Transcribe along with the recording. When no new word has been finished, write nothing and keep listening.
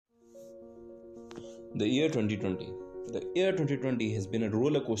The year 2020. The year 2020 has been a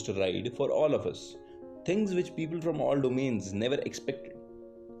roller coaster ride for all of us. Things which people from all domains never expected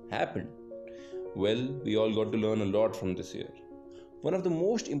happened. Well, we all got to learn a lot from this year. One of the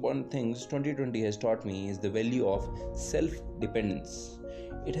most important things 2020 has taught me is the value of self dependence.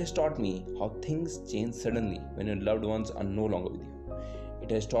 It has taught me how things change suddenly when your loved ones are no longer with you.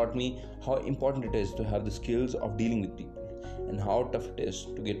 It has taught me how important it is to have the skills of dealing with people and how tough it is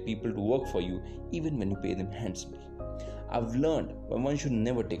to get people to work for you even when you pay them handsomely. I've learned that one should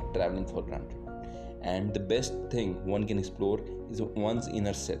never take traveling for granted, and the best thing one can explore is one's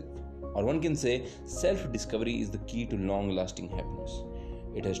inner self. Or one can say, self discovery is the key to long lasting happiness.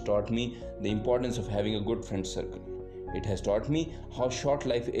 It has taught me the importance of having a good friend circle. It has taught me how short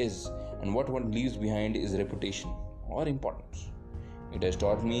life is and what one leaves behind is reputation or importance. It has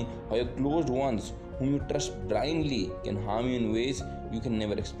taught me how your closed ones whom you trust blindly can harm you in ways you can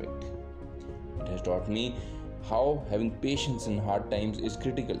never expect. It has taught me how having patience in hard times is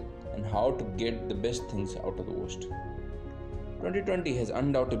critical and how to get the best things out of the worst. 2020 has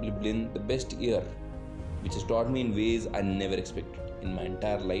undoubtedly been the best year, which has taught me in ways I never expected in my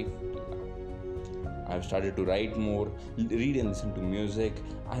entire life till now. I've started to write more, read and listen to music.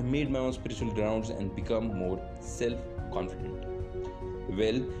 I've made my own spiritual grounds and become more self-confident.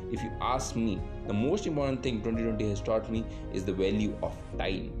 Well, if you ask me, the most important thing 2020 has taught me is the value of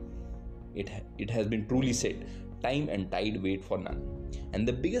time. It has been truly said, time and tide wait for none. And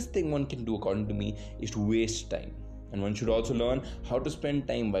the biggest thing one can do according to me is to waste time. And one should also learn how to spend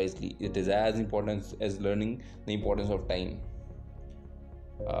time wisely. It is as important as learning the importance of time.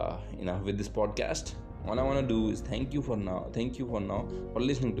 Enough with this podcast. All I want to do is thank you for now for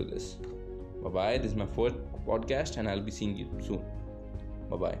listening to this. Bye bye. This is my first podcast and I'll be seeing you soon.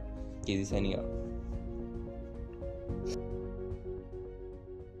 Bye bye. KZ signing out.